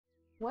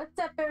What's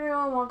up,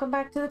 everyone? Welcome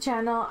back to the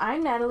channel.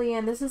 I'm Natalie,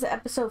 and this is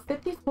episode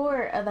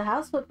 54 of the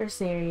House Flipper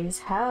series.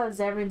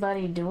 How's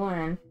everybody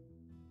doing?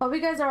 Hope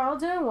you guys are all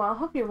doing well.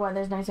 Hope your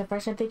weather's nice and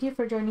fresh, and thank you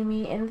for joining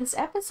me in this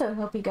episode.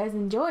 Hope you guys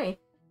enjoy.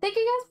 Thank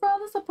you guys for all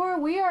the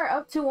support. We are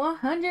up to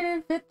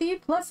 150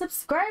 plus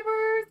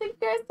subscribers. Thank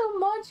you guys so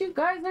much. You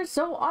guys are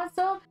so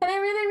awesome, and I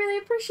really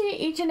appreciate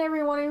each and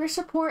every one of your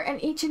support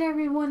and each and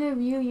every one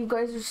of you. You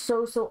guys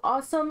are so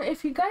awesome.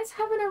 If you guys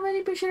haven't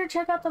already, be sure to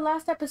check out the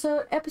last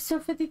episode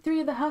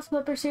 53 of the House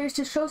Flipper series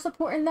to show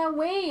support in that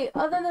way.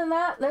 Other than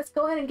that, let's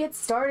go ahead and get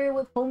started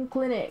with Home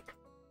Clinic.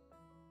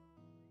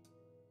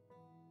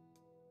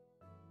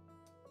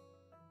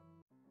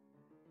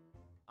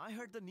 I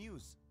heard the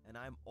news, and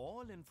I'm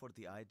all in for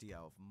the idea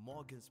of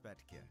Morgan's Pet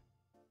Care.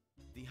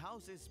 The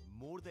house is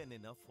more than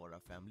enough for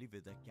a family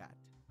with a cat.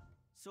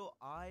 So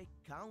I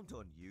count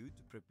on you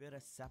to prepare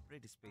a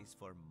separate space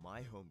for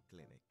my home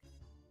clinic.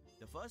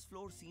 The first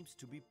floor seems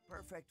to be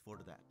perfect for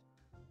that.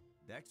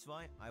 That's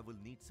why I will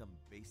need some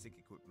basic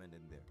equipment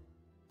in there.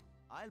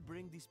 I'll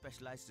bring the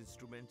specialized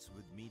instruments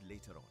with me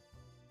later on.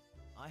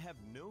 I have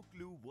no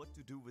clue what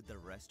to do with the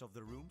rest of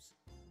the rooms,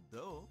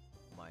 though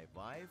my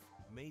wife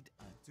made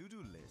a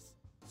to-do list,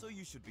 so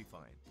you should be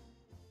fine.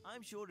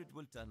 I'm sure it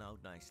will turn out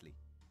nicely.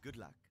 Good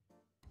luck.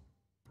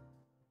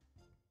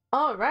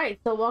 Alright,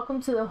 so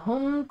welcome to the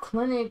home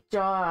clinic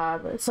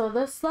job. So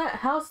this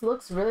house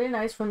looks really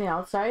nice from the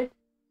outside.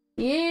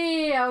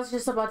 Yeah, I was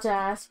just about to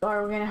ask,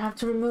 are we gonna have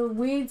to remove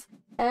weeds?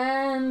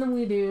 And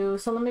we do.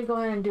 So let me go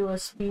ahead and do a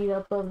speed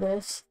up of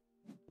this.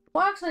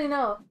 Well, actually,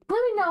 no.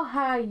 Let me know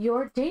how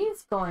your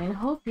day's going.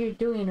 Hope you're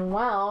doing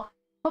well.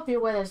 Hope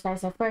your weather's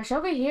nice and fresh.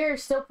 Over here,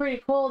 it's still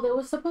pretty cold. It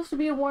was supposed to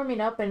be warming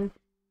up, and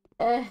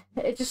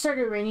it just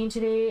started raining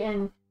today,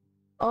 and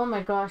oh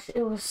my gosh,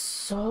 it was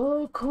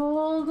so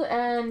cold.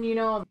 And you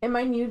know, in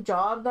my new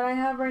job that I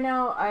have right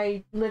now,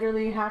 I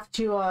literally have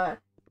to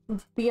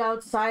be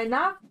outside,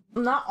 not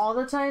all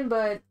the time,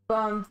 but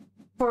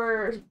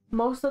for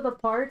most of the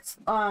parts,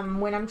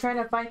 when I'm trying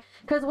to find,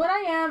 because what I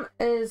am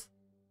is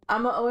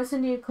I'm an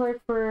OS&D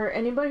clerk, for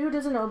anybody who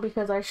doesn't know,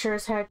 because I sure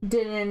as heck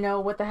didn't know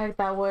what the heck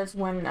that was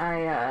when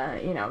I,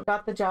 you know,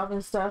 got the job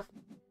and stuff.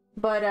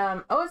 But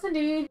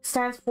OS&D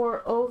stands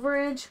for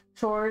overage,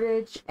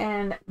 shortage,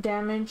 and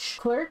damage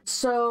clerk.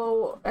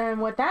 So, and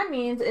what that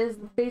means is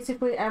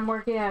basically I'm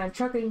working at a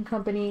trucking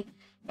company,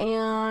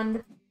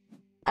 and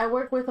I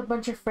work with a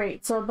bunch of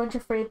freight. So a bunch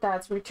of freight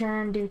that's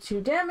returned due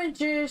to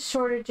damages,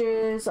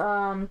 shortages,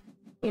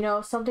 you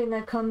know, something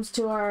that comes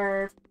to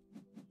our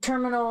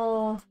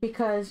terminal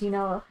because, you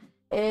know,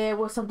 it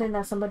was something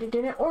that somebody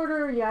didn't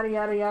order,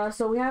 yada.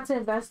 So we had to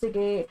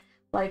investigate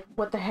like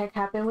what the heck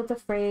happened with the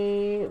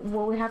freight,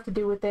 what we have to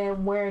do with it,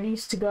 where it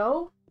needs to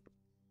go.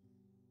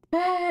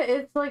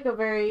 It's like a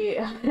very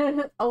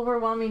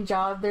overwhelming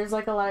job. There's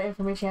like a lot of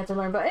information you have to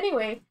learn, but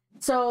anyway,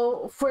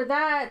 so for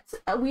that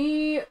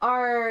we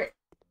are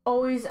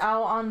always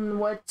out on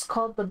what's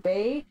called the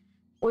bay,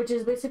 which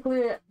is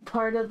basically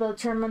part of the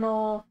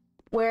terminal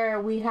where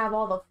we have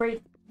all the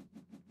freight,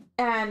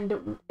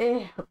 and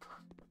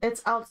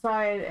it's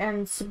outside,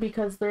 and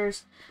because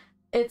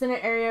it's in an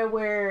area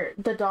where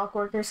the dock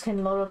workers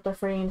can load up the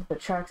freight into the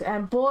trucks,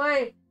 and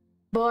boy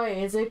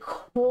is it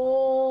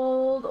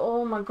cold.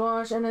 Oh my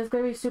gosh. And it's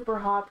gonna be super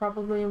hot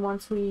probably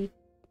once we,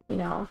 you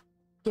know,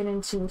 get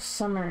into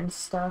summer and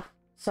stuff.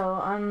 So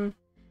I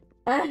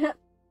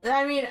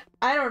mean,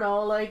 I don't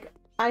know, like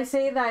I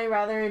say that I'd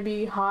rather it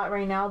be hot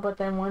right now, but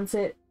then once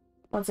it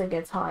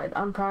gets hot,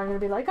 I'm probably gonna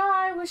be like, oh,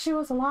 I wish it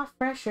was a lot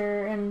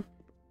fresher and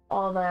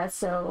all that.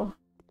 So,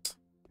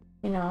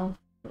 you know,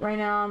 right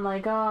now I'm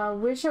like, oh, I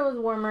wish it was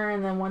warmer,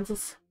 and then once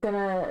it's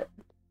gonna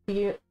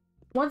be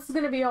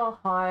all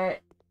hot,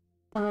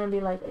 I'm gonna be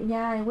like,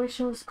 yeah, I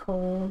wish it was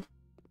cold.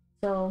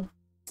 So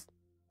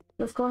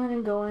let's go ahead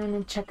and go in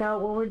and check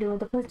out what we're doing with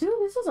the place. Dude,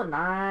 this is a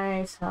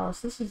nice house.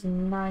 This is a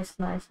nice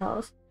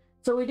house.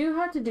 So we do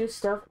have to do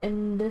stuff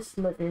in this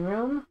living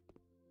room.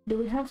 Do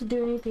we have to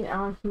do anything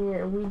out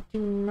here? We do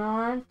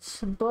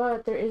not,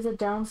 but there is a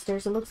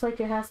downstairs. It looks like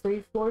it has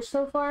 3 floors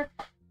so far.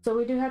 So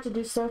we do have to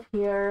do stuff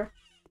here.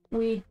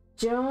 We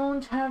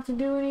don't have to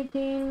do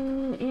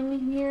anything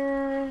in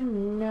here.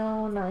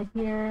 No, not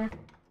here.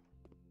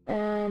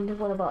 And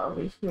what about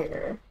over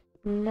here?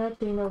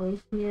 Nothing over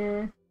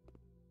here.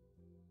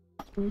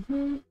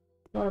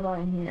 What about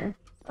in here?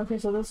 Okay,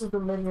 so this is the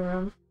living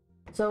room.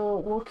 So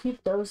we'll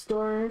keep those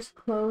doors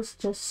closed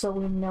just so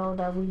we know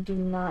that we do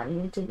not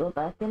need to go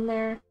back in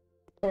there.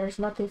 There's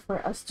nothing for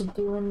us to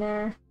do in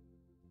there.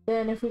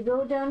 Then if we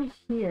go down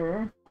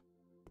here,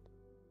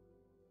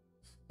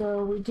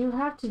 so we do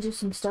have to do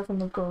some stuff in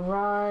the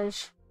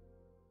garage.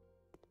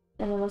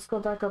 And then let's go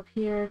back up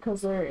here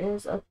because there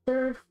is a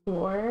 3rd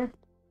floor.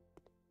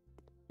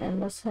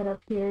 And let's head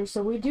up here.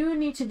 So we do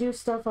need to do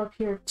stuff up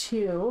here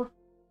too.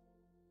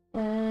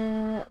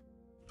 And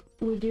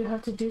we do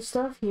have to do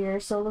stuff here.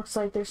 So it looks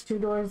like there's 2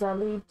 doors that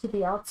lead to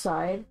the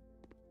outside.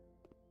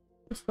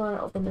 Let's go and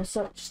open this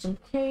up just in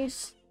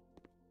case.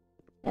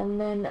 And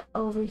then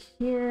over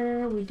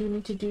here, we do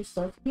need to do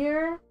stuff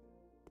here.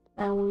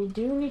 And we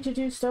do need to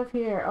do stuff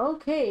here.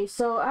 Okay,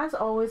 so as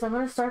always, I'm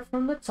going to start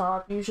from the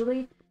top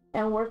usually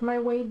and work my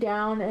way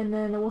down, and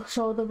then we'll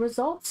show the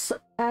results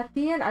at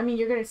the end. I mean,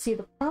 you're going to see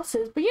the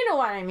process, but you know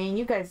what I mean.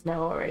 You guys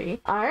know already.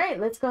 All right,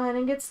 let's go ahead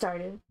and get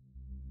started.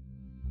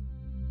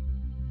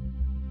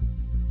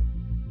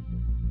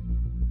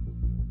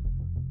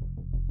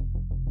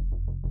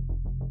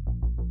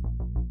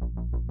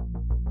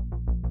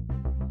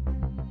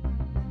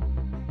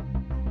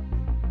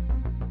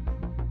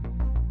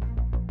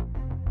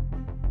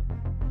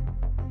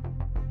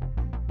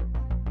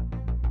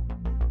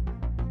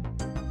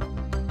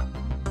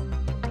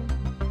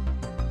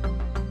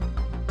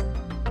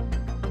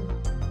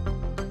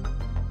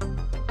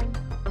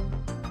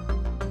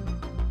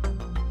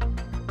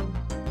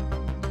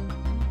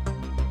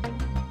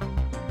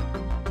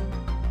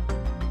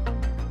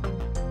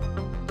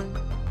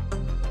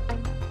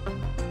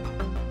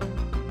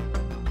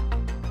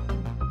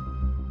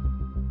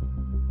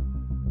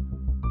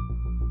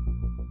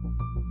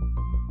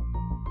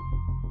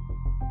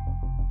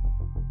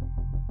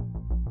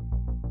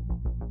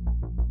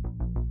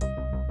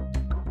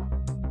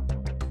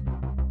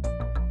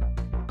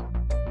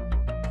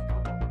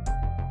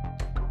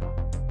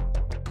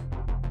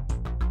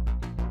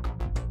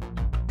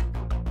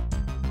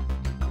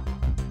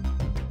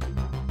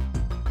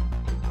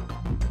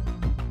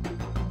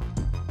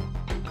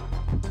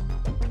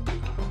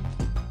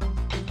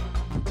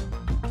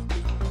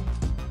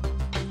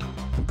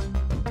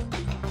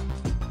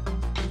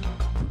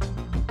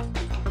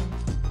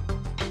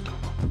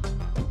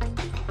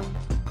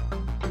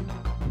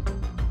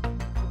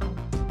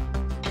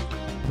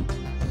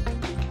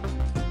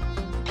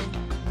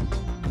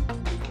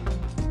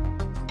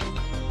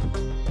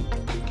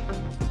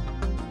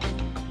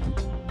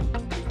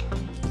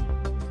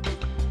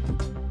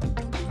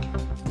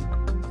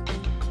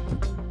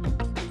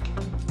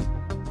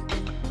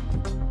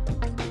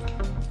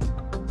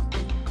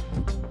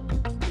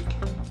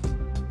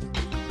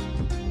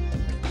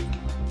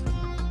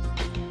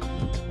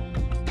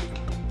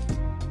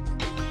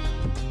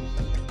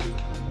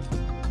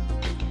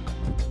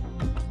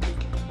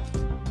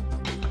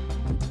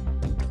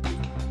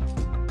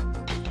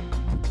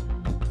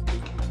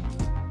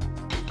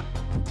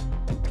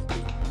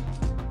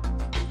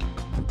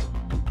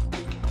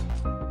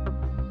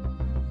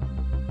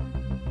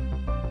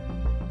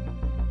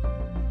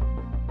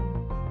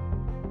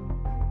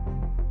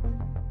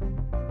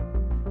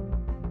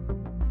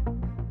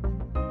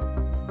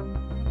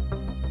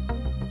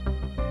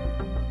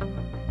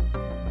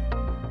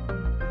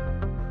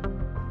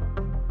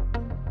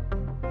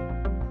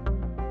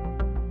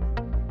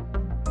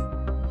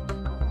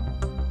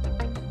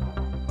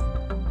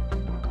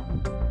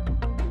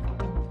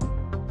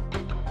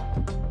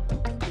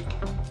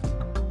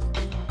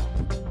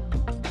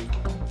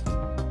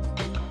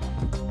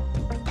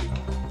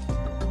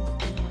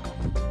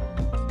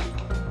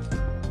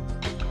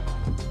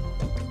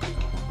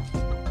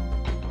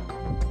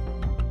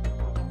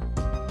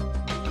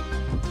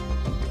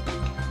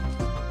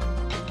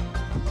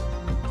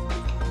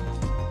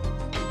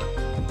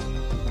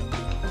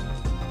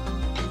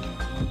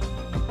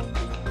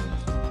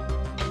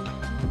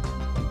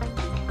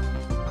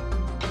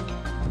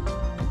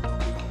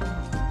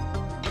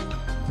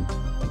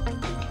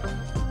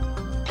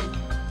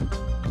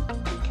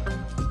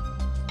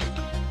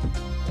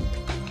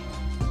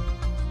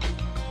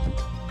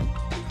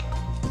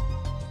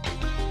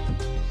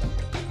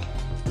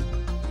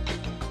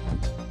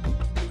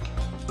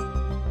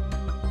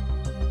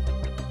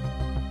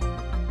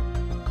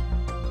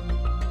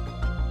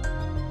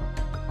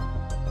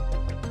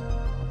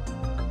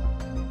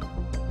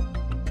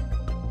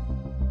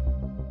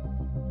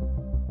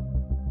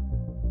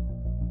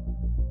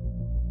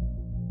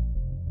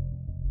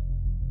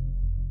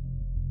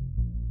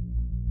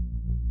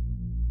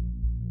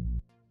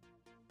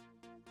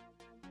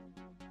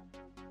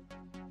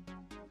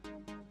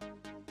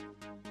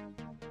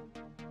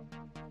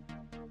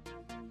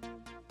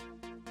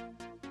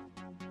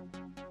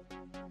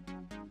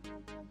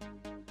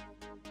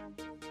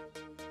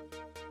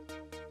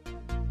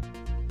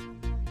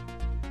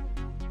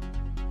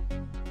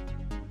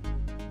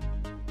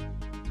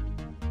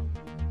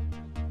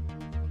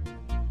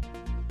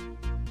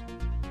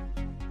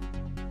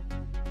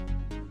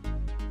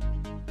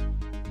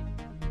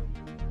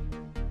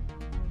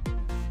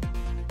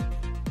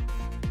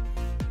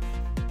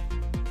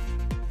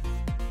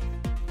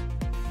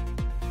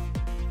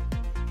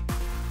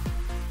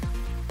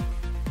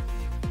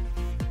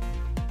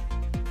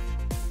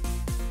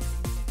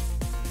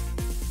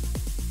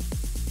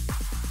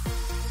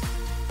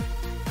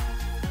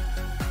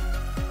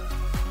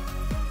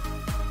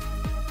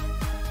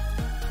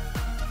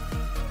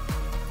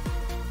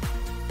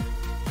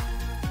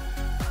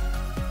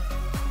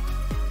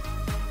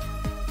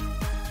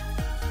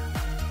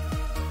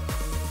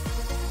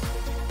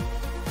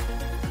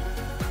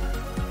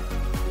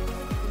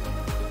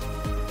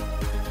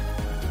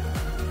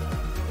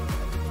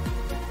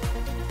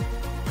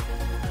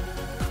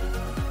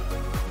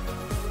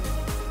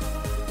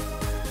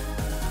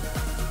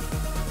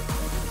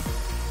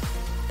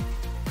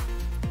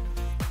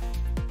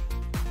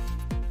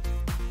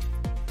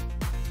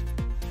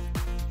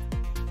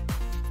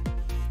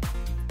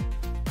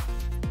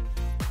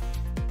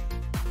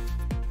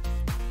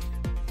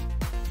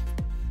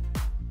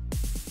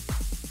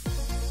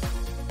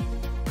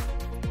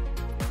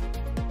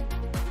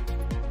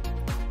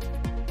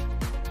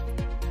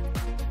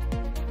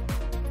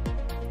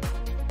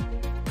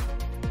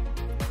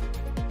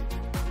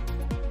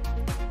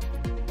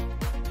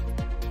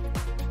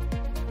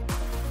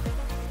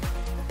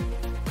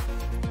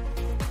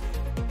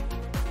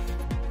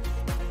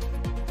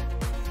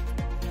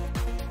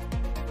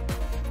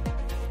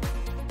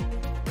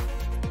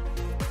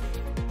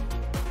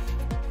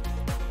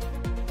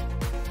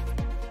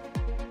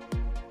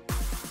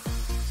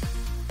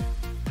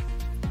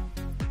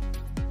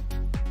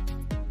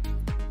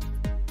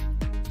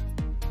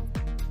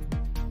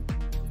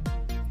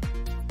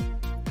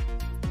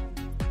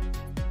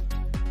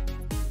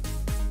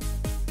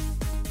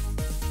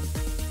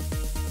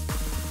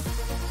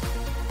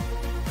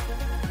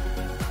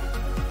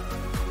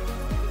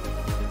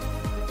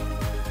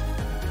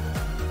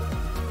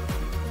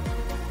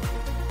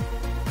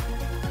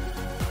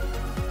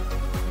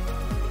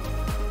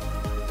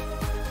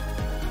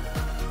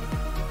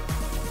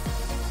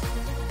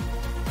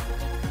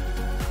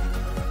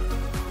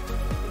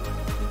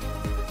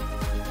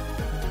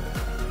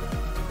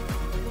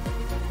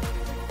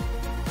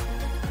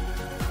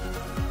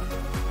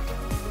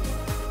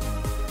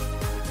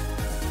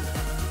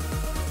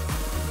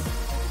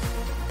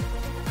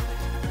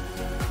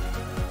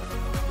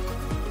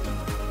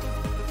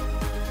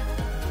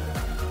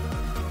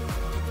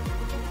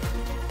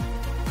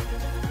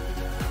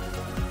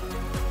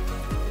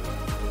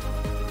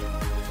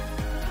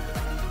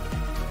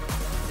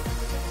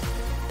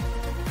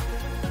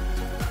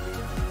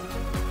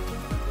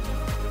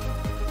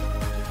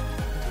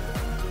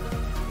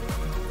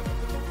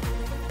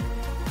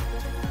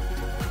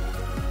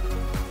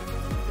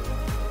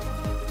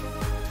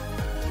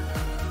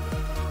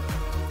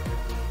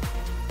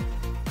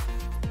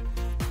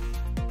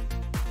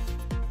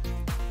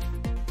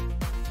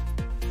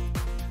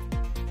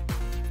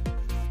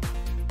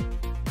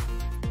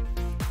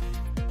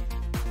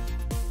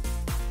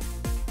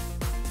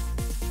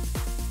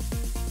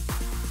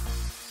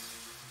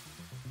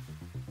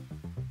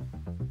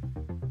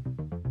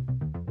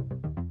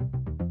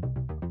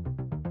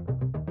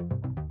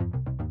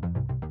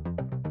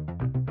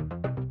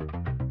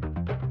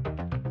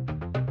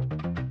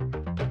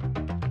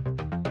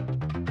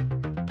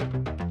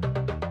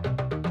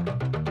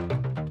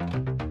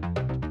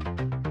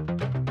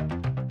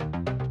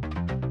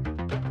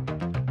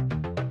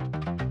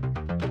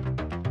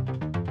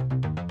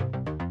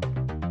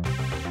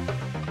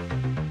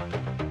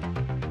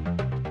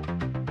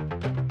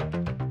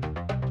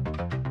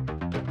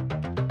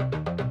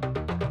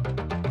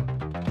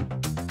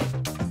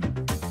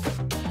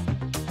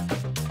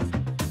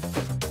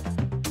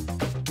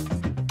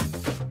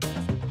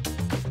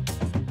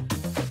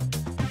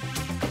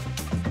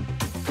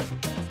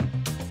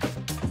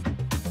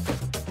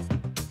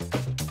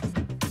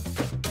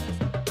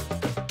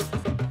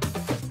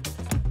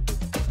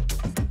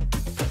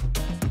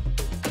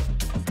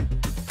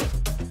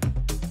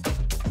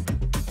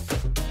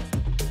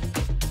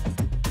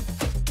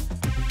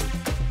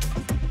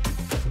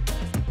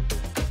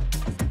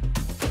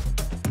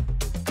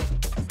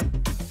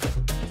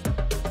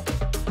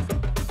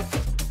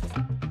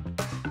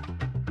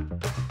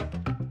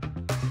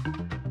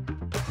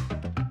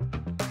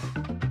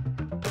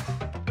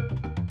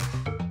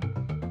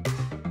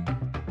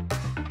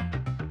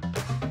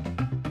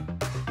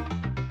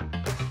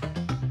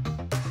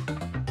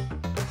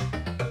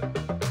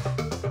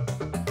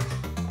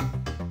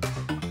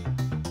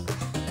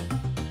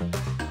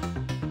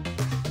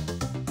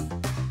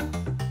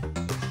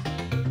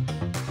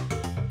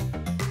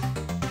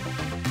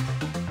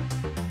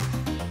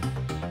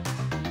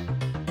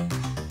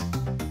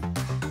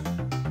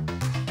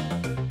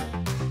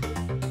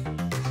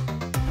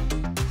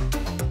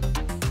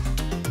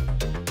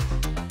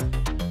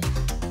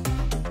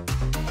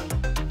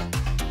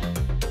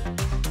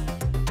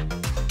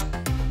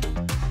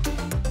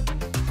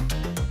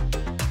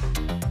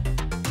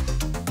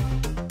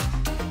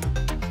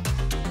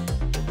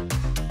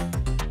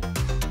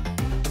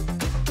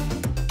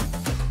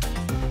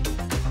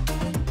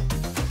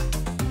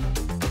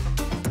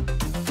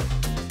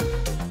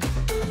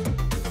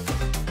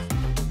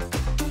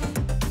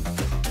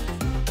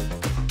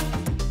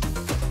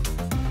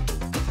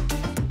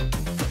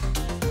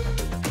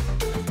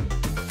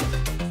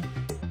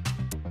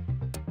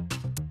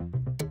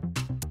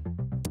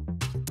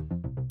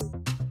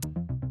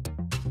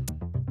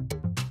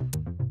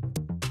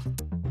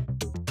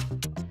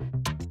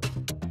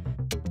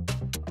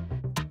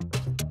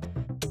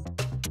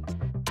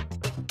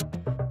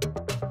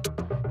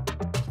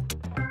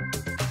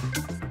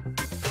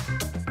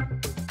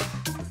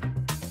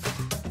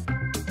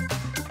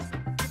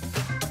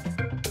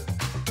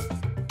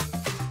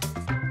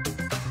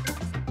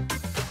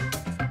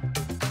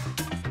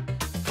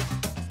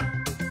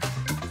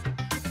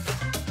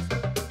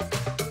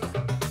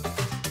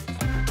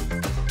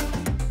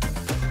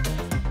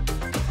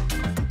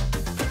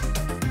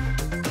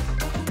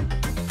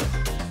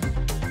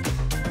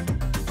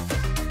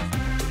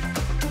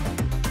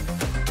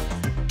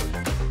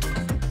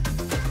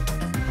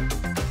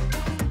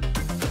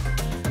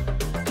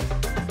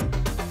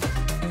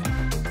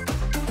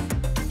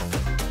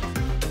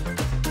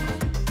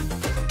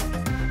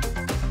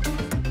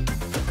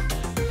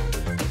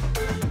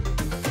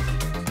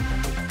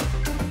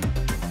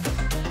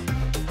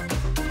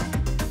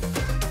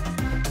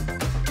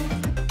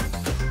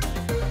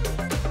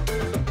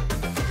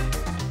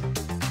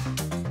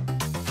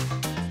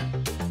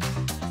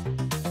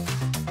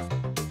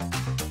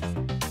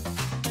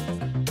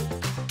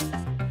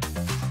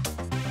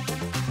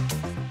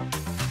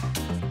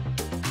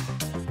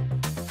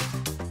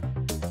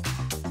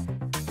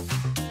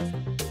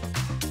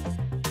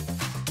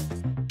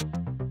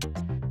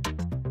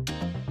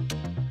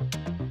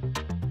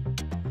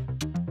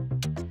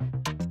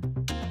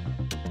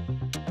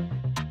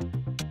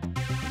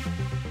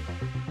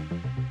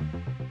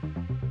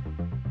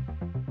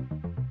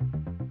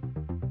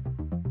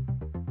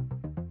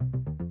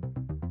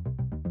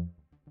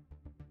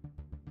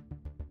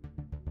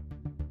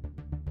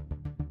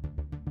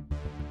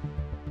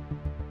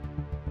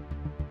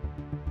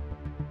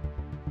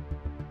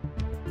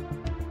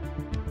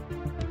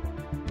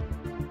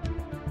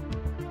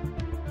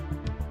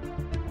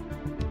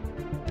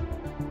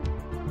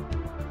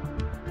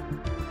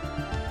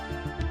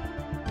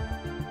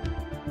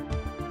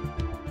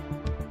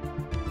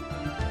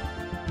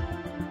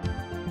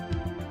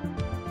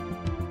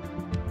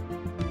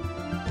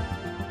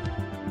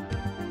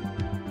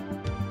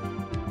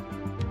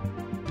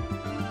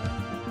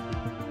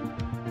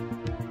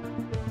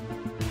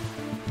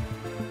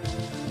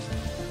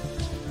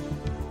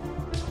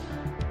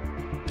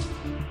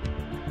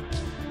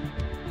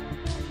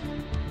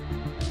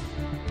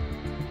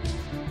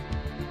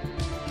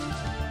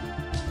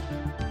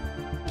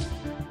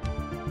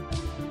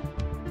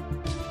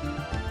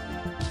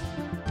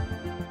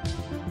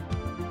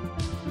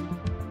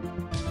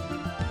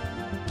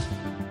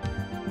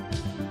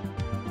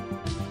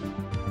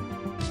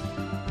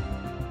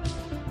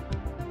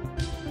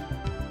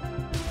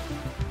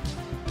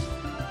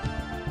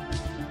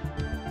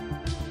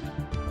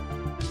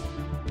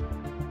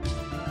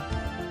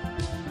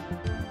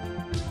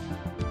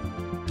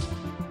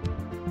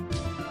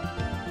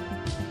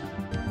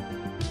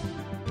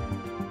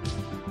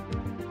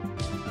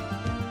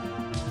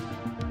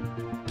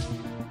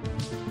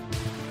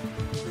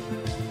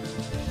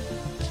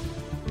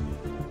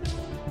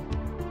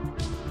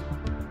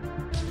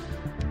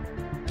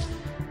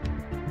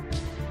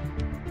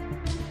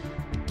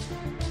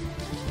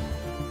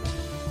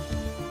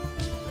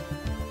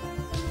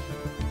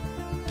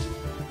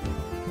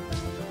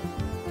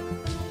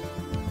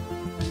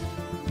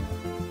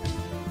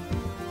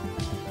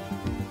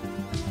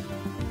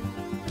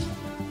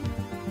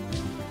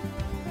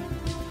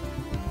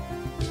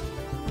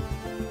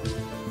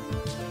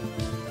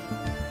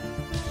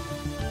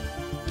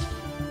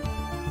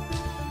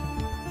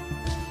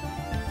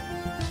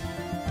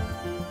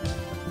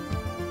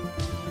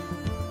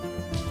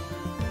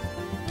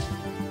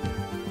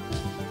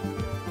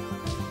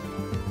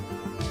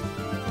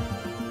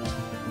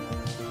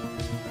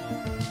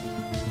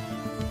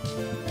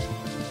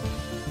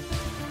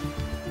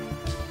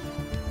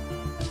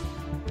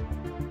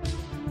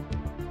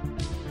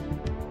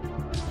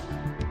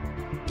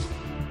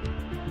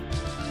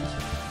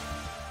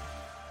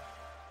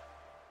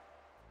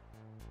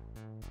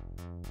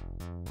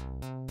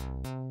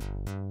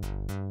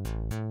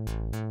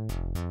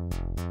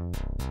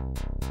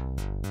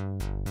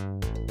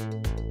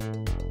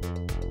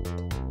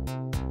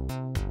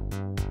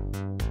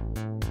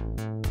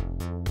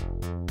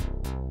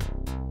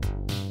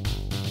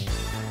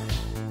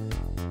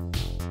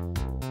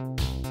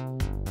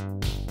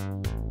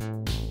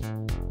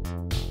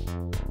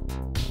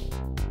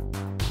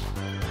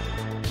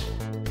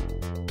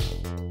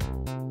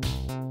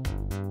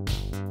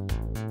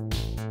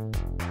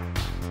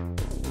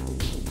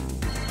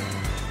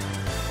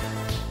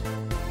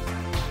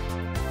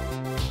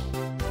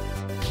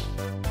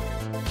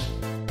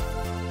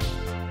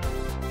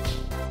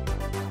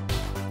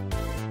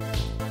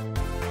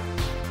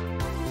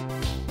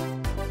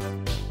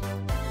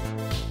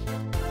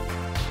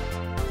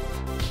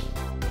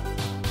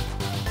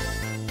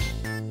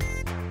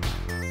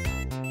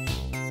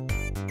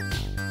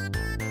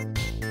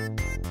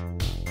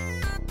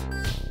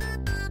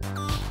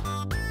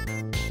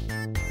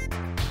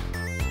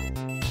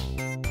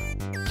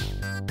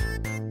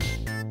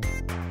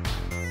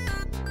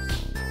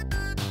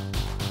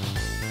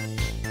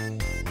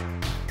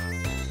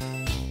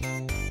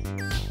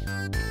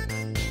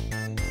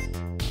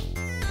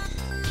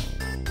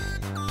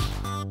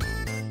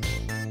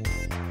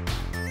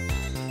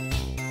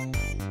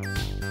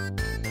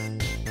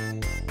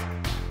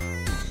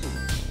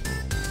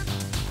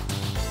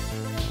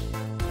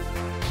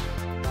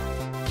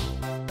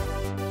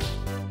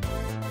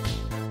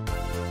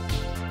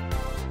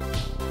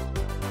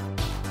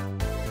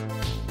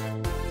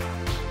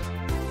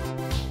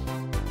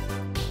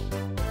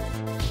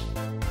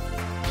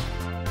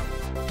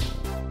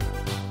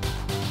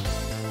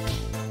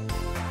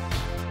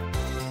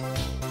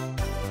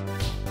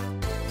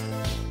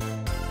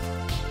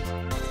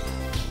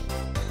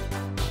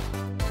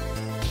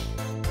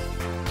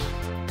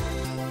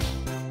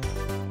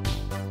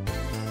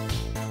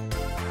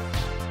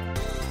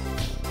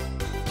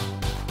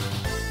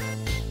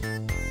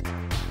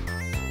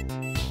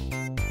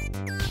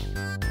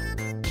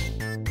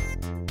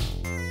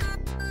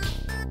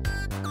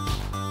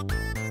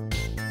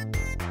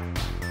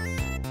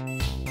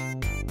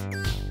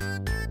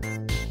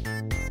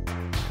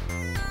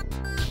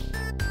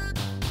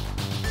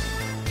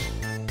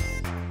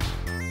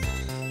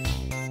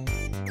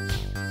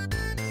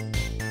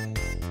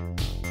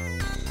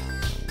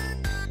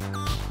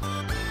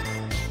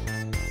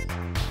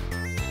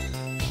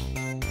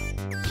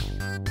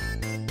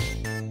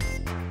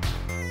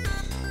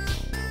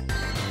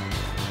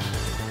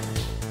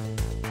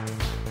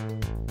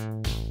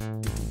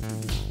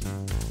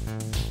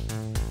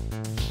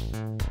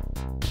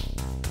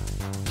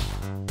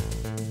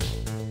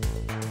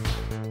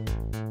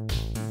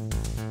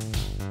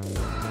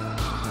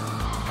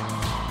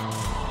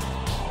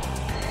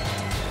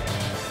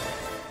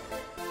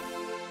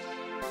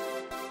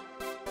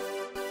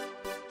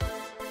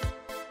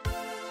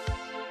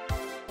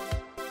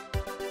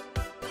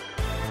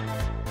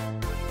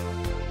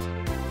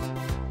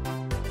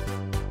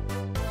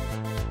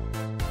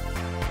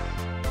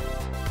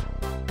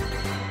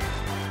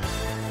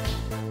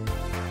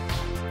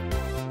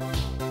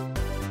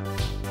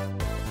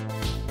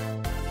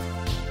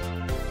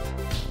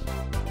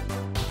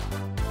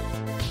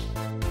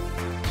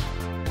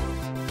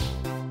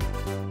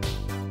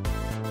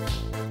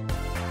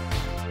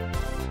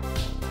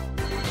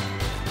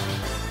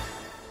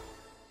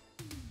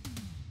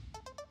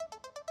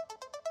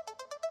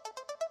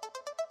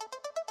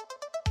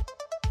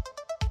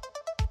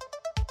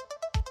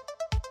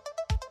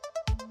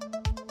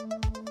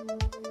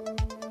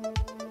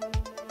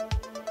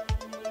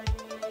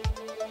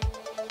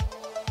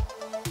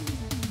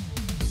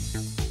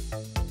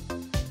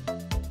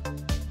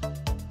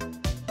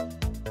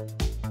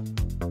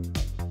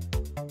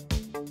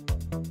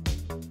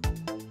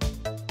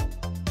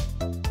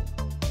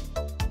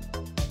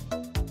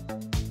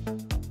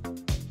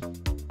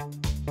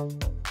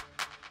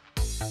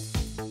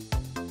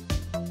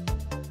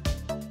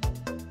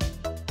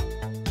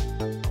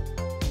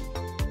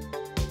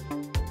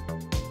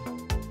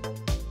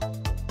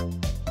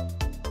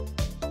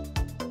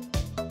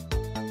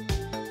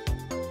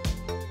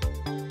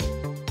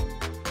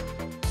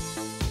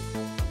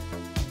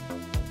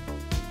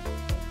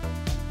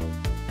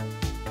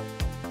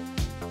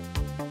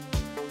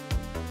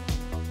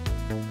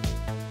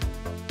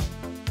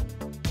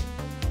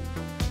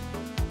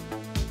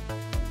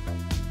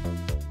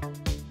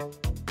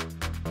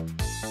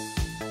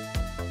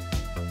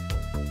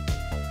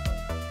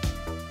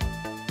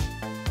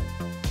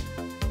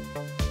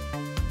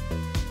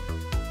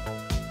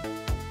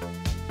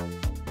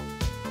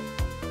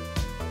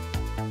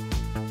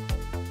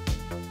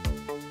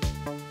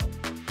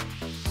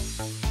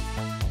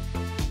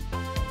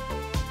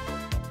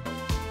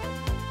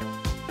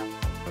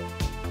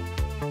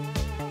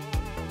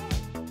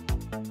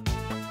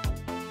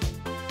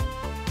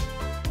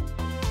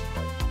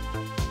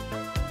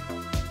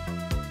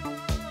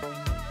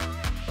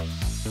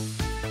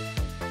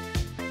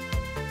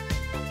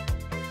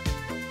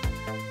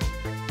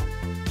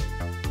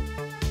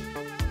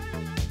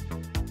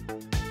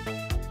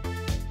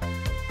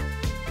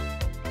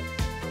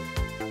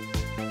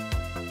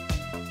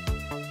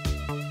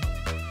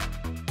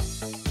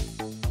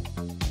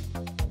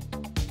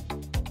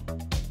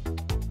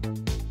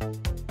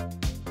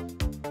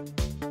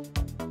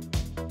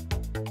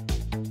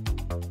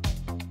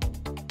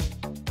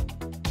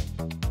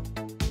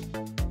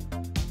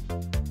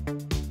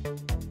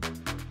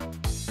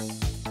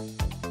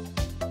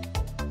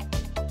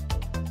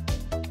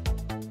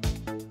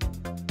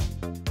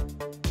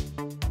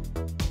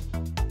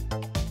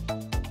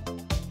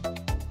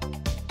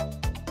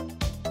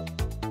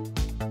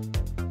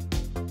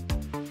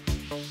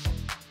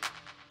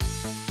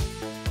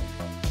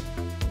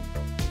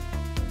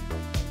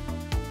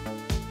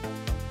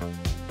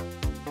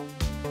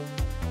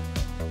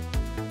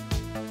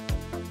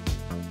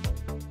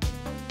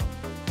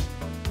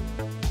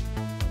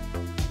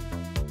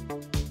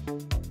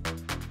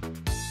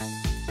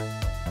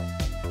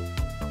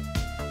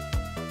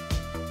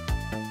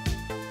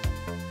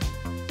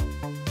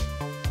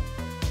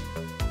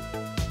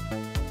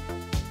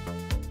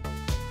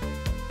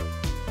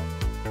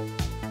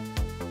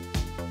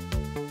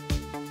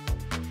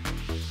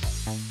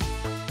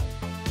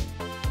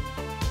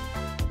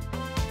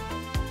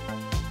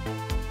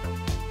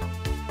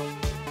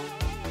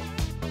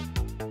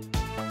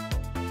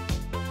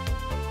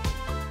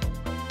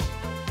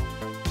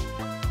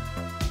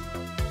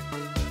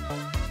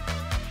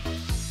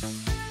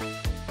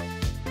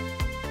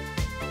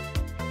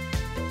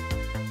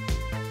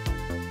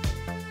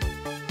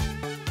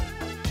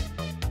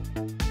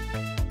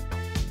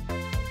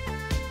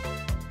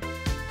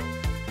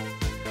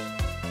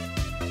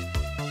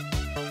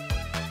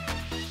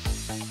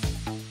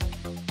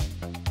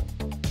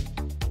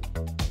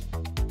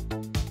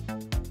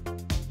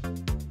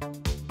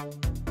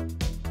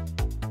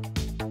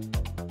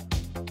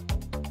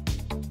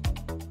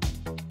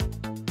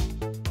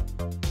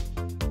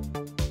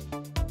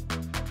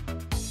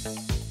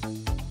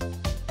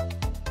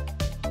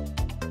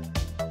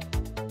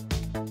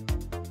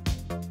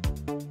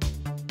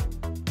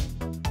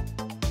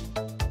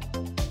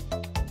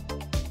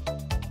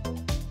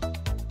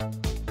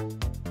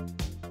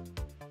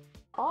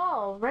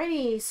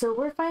 Alrighty, so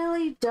we're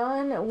finally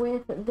done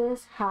with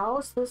this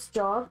house, this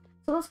job.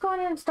 So let's go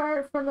ahead and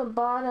start from the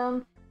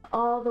bottom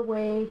all the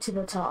way to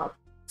the top.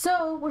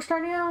 So we're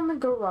starting out in the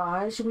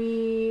garage.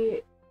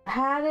 We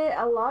had it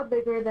a lot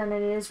bigger than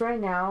it is right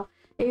now.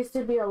 It used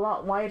to be a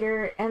lot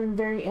wider and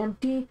very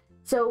empty.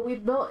 So we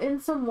built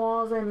in some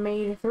walls and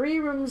made 3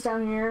 rooms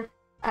down here.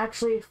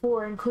 Actually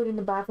 4, including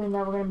the bathroom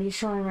that we're going to be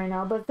showing right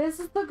now. But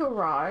this is the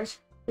garage.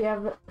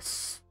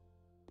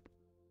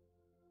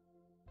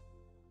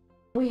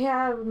 We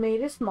have made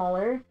it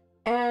smaller,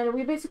 and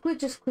we basically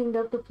just cleaned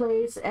up the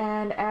place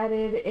and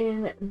added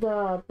in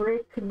the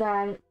brick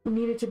that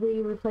needed to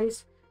be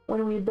replaced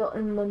when we built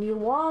in the new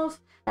walls,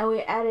 and we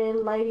added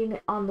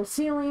lighting on the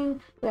ceiling,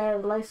 we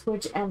added a light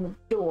switch and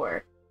the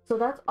door. So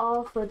that's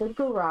all for the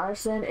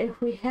garage. Then if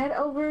we head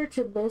over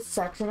to this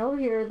section over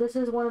here, this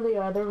is one of the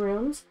other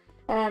rooms,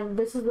 and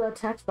this is the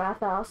attached bath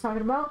that I was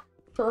talking about.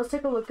 So let's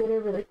take a look at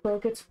it really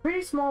quick. It's a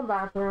pretty small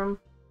bathroom.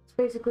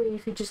 Basically,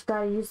 if you just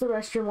gotta use the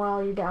restroom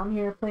while you're down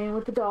here playing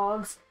with the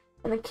dogs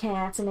and the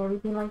cats and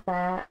everything like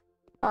that.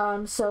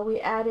 So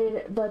we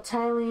added the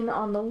tiling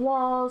on the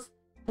walls.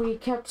 We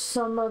kept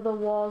some of the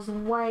walls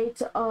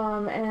white,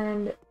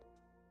 and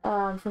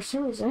for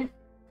some reason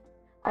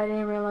I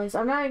didn't realize,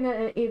 I'm not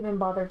gonna even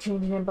bother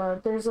changing it,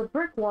 but there's a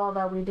brick wall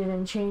that we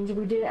didn't change.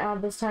 We did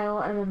add this tile,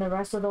 and then the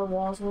rest of the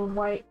walls were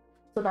white,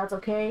 so that's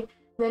okay.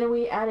 Then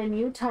we added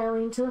new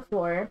tiling to the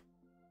floor.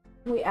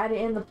 We added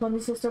in the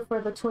plumbing system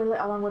for the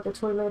toilet, along with the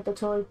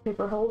toilet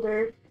paper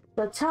holder,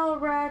 the towel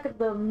rack,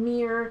 the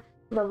mirror,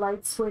 the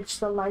light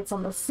switch, the lights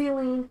on the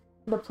ceiling,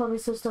 the plumbing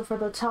system for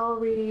the towel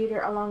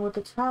radiator, along with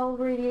the towel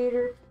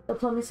radiator, the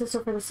plumbing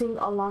system for the sink,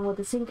 along with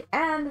the sink,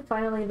 and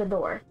finally the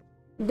door.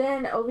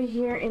 Then over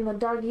here in the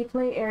doggy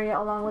play area,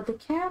 along with the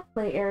cat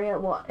play area,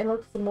 well, it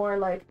looks more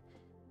like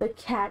the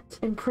cat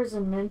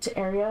imprisonment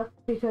area,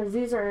 because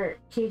these are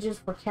cages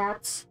for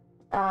cats,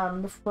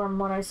 from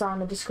what I saw in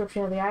the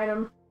description of the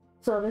item.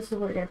 So this is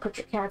where you're going to put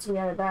your cats. We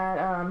added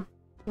that.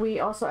 We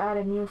also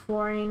added new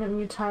flooring,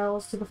 new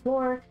tiles to the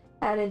floor.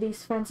 Added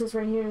these fences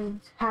right here to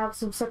have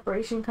some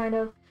separation, kind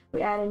of.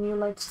 We added new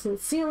lights to the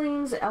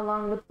ceilings,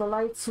 along with the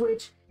light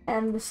switch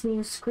and this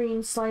new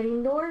screen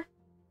sliding door.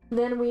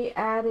 Then we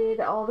added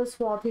all this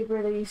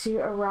wallpaper that you see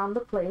around the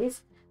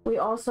place. We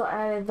also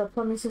added the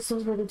plumbing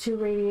systems for the 2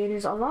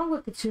 radiators, along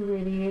with the 2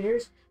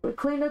 radiators. We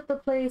cleaned up the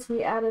place.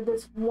 We added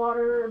this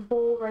water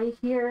bowl right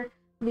here.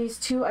 These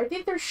 2, I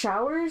think they're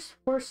showers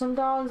for some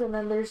dogs, and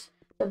then there's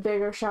the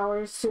bigger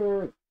showers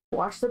to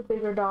wash the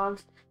bigger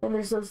dogs. Then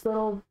there's this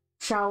little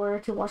shower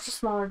to wash the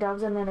smaller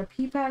dogs, and then a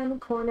pee pad in the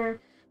corner.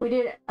 We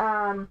did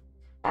add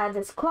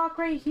this clock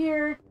right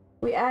here.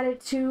 We added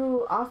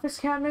 2 office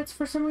cabinets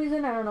for some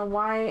reason, I don't know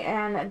why,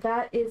 and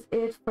that is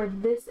it for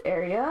this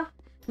area.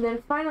 And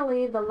then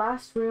finally, the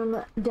last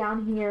room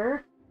down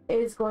here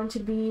is going to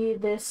be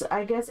this,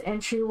 I guess,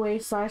 entryway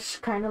slash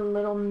kind of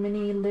little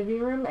mini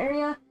living room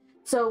area.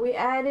 So we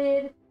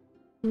added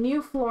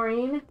new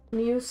flooring,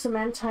 new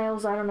cement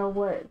tiles. I don't know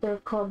what they're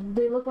called.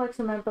 They look like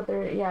cement, but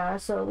they're, yeah,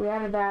 so we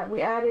added that.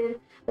 We added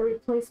the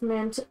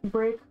replacement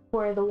brick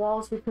for the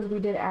walls because we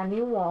did add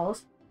new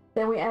walls.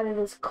 Then we added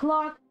this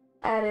clock,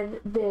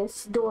 added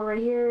this door right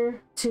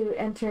here to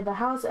enter the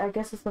house. I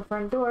guess it's the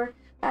front door.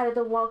 Added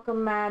the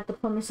welcome mat, the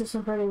plumbing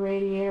system for the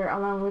radiator,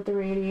 along with the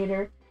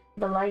radiator,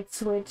 the light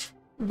switch,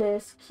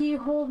 this key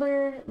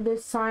holder,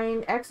 this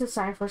sign, exit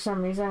sign for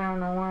some reason. I don't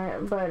know why,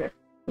 but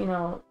you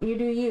know, you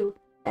do you.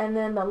 And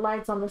then the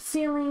lights on the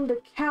ceiling,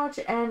 the couch,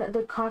 and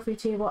the coffee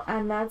table,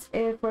 and that's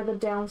it for the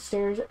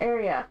downstairs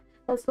area.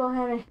 Let's go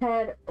ahead and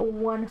head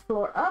 1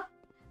 floor up.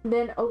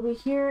 Then over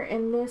here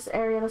in this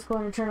area, let's go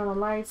ahead and turn on the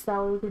lights, that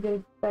way we could get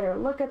a better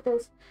look at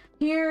this.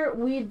 Here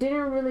we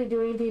didn't really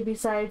do anything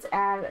besides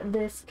add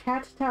this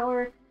cat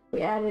tower.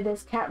 We added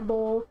this cat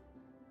bowl,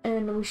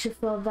 and we should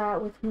fill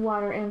that with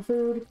water and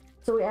food.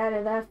 So we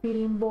added that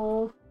feeding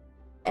bowl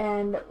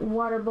and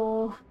water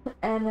bowl.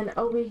 And then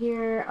over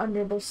here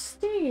under the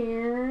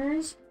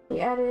stairs, we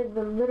added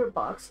the litter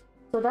box.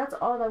 So that's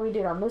all that we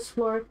did on this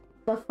floor.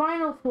 The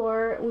final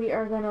floor we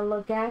are going to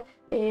look at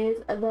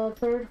is the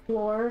 3rd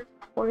floor.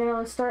 We're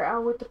going to start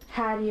out with the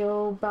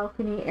patio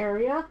balcony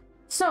area.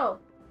 So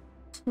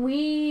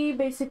we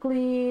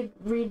basically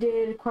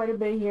redid quite a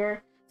bit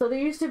here. So there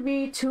used to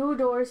be 2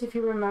 doors, if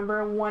you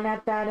remember, one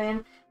at that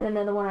end and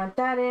another one at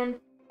that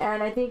end,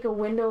 and I think a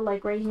window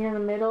like right here in the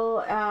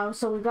middle.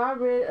 So we got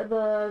rid of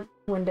the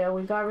window,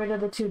 we got rid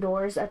of the 2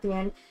 doors at the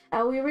end,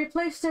 and we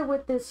replaced it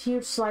with this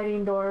huge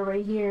sliding door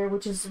right here,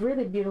 which is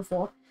really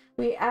beautiful.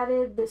 We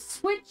added this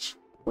switch,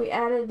 we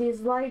added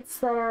these lights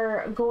that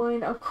are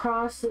going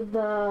across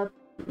the,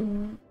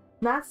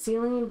 not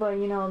ceiling, but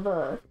you know,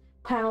 the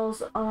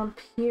panels up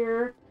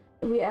here.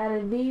 We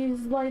added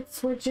these light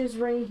switches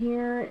right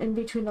here in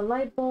between the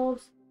light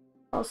bulbs.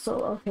 Also,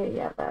 okay,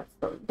 yeah,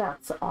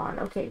 that's on.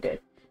 Okay,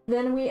 good.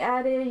 Then we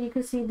added, you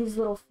can see these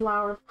little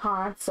flower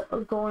pots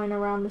going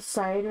around the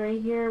side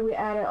right here. We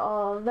added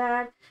all of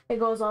that. It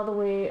goes all the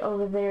way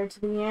over there to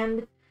the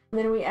end.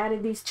 Then we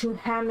added these 2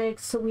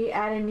 hammocks. So we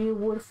added new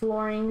wood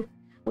flooring.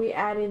 We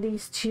added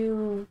these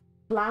 2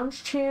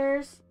 lounge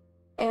chairs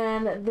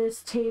and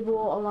this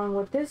table along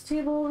with this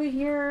table over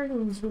here,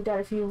 and we got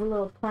a few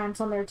little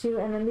plants on there too,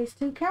 and then these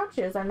two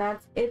couches, and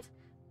that's it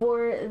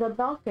for the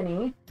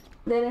balcony.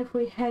 Then if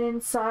we head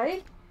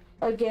inside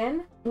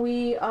again,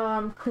 we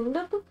cleaned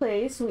up the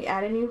place. We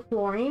added new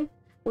flooring,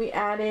 we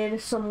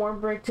added some more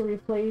brick to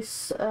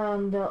replace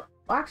the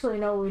actually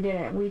no, we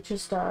didn't, we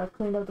just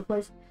cleaned up the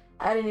place,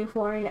 added new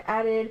flooring,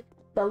 added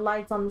the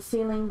lights on the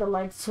ceiling, the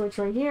light switch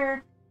right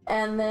here,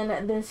 and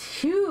then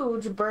this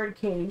huge bird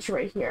cage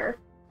right here.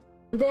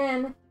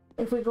 Then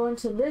if we go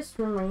into this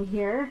room right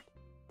here,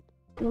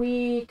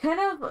 we kind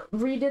of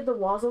redid the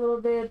walls a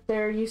little bit.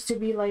 There used to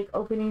be like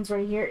openings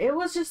right here. It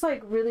was just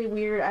like really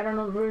weird. I don't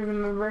know, really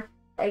remember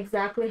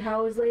exactly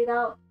how it was laid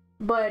out,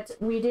 but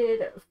we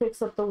did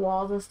fix up the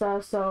walls and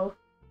stuff. So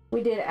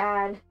we did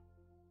add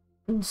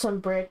some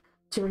brick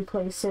to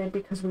replace it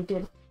because we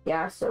did,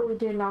 yeah, so we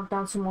did knock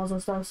down some walls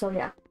and stuff. So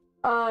yeah.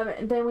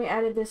 Then we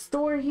added this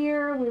door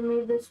here. We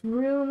made this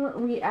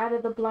room. We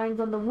added the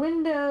blinds on the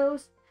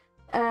windows.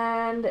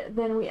 And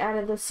then we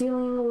added the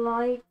ceiling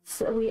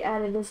lights, we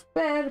added this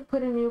bed,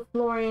 put in new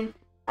flooring,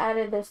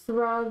 added this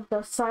rug,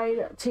 the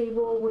side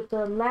table with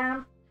the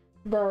lamp,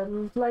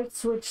 the light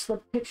switch, the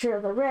picture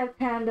of the red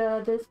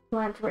panda, this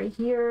plant right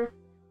here,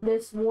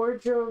 this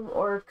wardrobe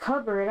or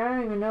cupboard, I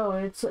don't even know,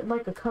 it's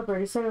like a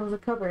cupboard, it said it was a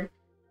cupboard.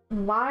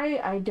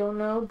 Why? I don't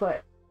know,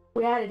 but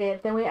we added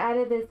it. Then we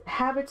added this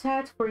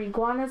habitat for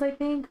iguanas, I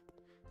think,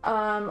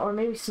 or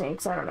maybe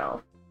snakes, I don't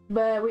know.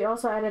 But we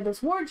also added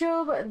this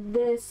wardrobe,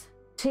 this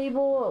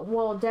table,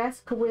 well,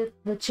 desk with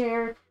the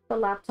chair, the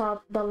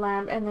laptop, the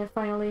lamp, and then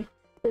finally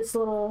this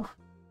little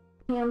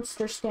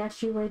hamster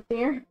statue right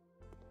there.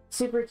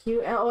 Super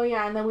cute. And, oh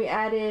yeah, and then we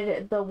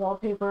added the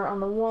wallpaper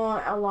on the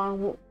wall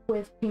along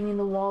with painting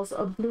the walls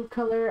a blue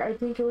color. I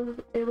think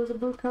it was a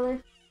blue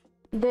color.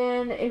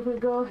 Then if we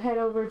go head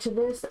over to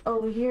this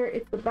over here,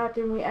 it's the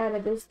bathroom. We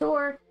added this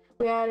door.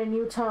 We added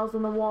new tiles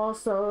on the wall,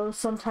 so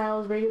some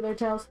tiles, regular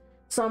tiles,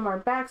 some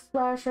are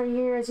backsplash right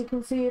here, as you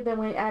can see. Then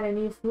we added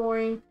new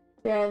flooring.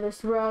 We added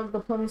this rug, the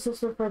plumbing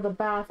system for the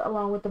bath,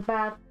 along with the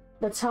bath,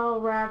 the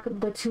towel rack,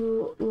 the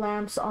two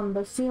lamps on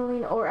the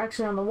ceiling, or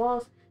actually on the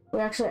walls. We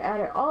actually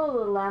added all of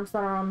the lamps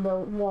that are on the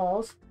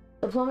walls,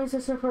 the plumbing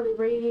system for the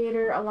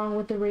radiator, along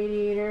with the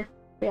radiator.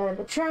 We added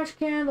the trash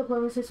can, the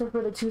plumbing system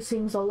for the two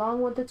sinks,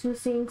 along with the two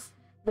sinks,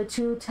 the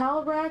two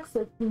towel racks,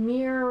 the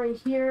mirror right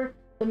here,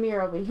 the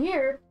mirror over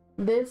here,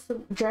 this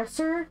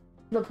dresser,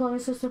 the plumbing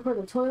system for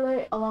the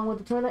toilet, along with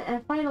the toilet,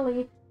 and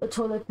finally the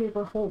toilet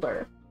paper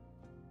holder.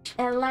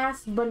 And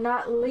last but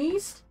not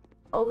least,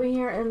 over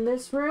here in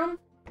this room,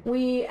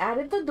 we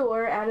added the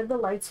door, added the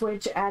light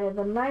switch, added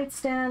the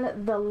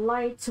nightstand, the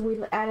lights,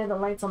 we added the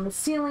lights on the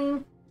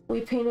ceiling,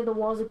 we painted the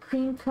walls a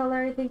cream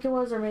color, I think it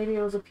was, or maybe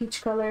it was a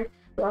peach color.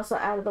 We also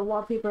added the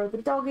wallpaper of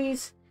the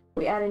doggies,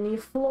 we added new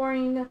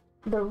flooring,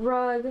 the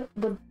rug,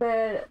 the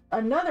bed,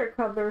 another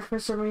cupboard for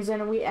some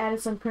reason, we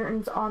added some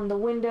curtains on the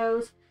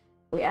windows.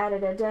 We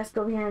added a desk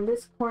over here in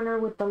this corner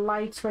with the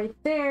lights right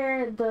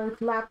there, the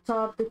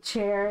laptop, the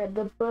chair,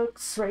 the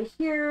books right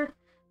here,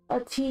 a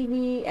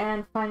TV,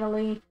 and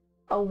finally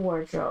a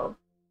wardrobe.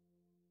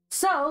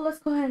 So let's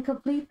go ahead and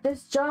complete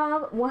this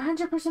job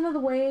 100% of the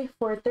way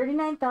for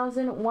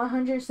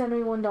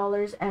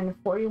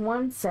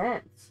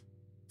 $39,171.41.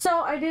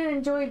 So I did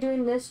enjoy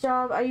doing this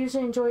job. I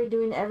usually enjoy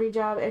doing every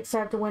job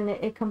except when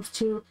it comes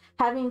to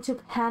having to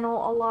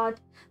panel a lot.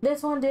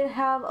 This one did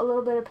have a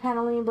little bit of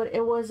paneling, but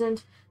it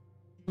wasn't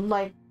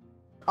like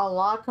a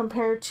lot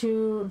compared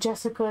to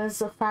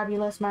Jessica's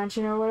Fabulous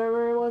Mansion or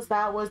whatever it was.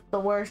 That was the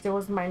worst. It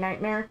was my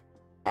nightmare,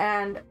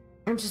 and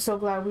I'm just so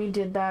glad we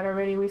did that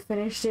already. We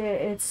finished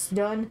it. It's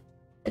done.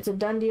 It's a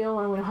done deal,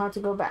 and we don't have to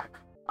go back.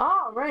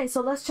 All right,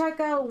 so let's check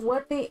out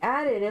what they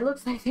added. It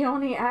looks like they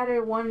only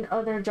added one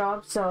other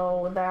job,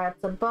 so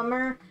that's a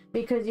bummer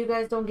because you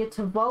guys don't get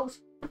to vote.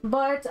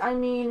 But I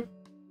mean,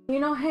 you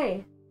know,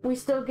 hey, we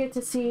still get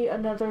to see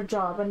another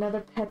job,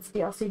 another Pets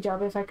DLC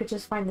job. If I could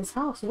just find this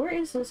house. Where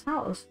is this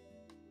house?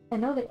 I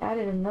know they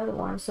added another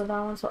one, so that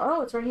one's,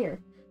 oh, it's right here.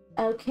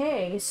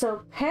 Okay,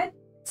 so Pet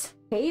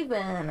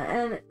Haven,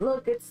 and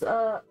look, it's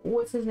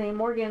what's his name?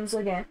 Morgan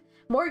again.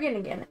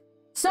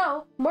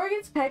 So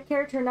Morgan's pet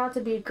care turned out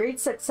to be a great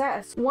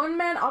success.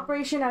 One-man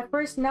operation at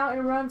first, now it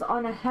runs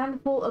on a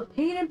handful of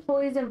paid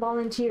employees and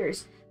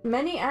volunteers.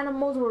 Many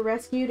animals were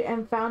rescued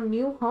and found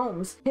new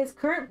homes. His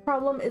current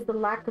problem is the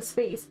lack of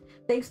space.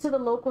 Thanks to the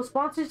local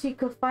sponsors, he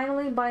could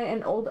finally buy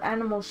an old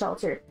animal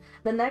shelter.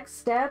 The next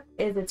step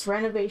is its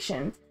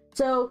renovation.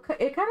 So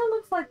it kind of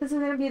looks like this is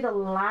going to be the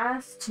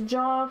last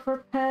job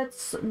for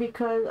pets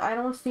because I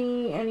don't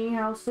see any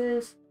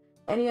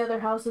other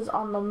houses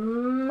on the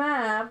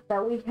map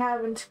that we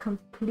haven't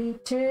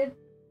completed.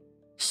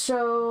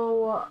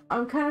 So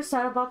I'm kind of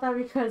sad about that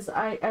because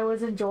I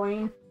was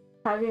enjoying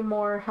having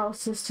more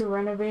houses to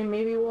renovate.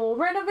 Maybe we'll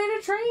renovate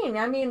a train.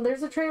 I mean,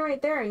 there's a train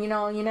right there, you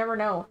know, you never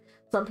know.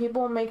 Some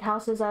people make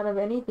houses out of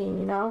anything,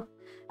 you know.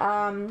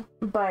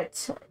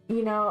 But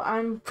you know,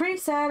 I'm pretty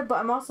sad, but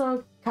I'm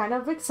also kind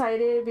of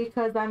excited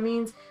because that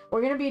means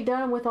we're gonna be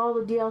done with all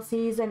the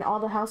DLCs and all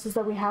the houses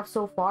that we have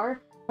so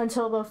far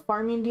until the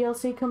farming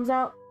DLC comes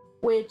out,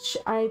 which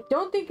I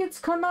don't think it's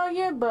come out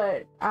yet,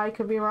 but I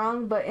could be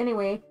wrong. But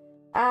anyway,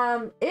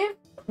 if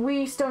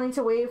we still need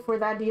to wait for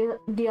that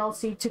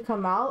DLC to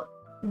come out,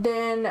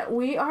 then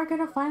we are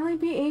gonna finally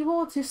be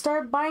able to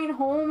start buying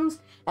homes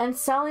and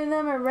selling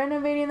them and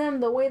renovating them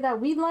the way that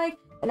we like,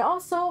 and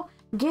also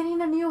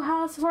getting a new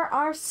house for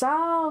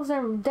ourselves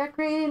and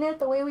decorating it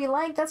the way we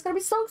like. That's gonna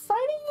be so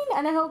exciting,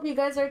 and I hope you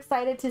guys are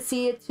excited to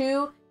see it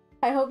too.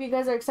 I hope you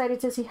guys are excited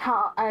to see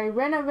how I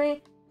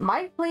renovate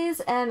my place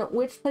and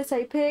which place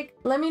I pick.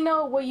 Let me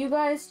know what you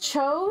guys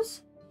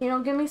chose. You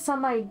know, give me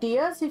some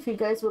ideas if you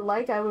guys would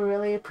like. I would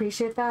really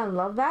appreciate that and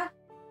love that.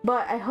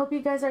 But I hope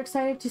you guys are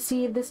excited to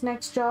see this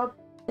next job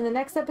in the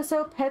next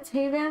episode, Pets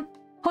Haven.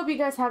 Hope you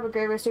guys have a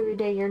great rest of your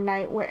day, your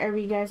night, wherever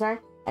you guys are.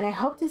 And I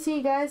hope to see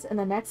you guys in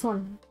the next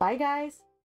one. Bye, guys.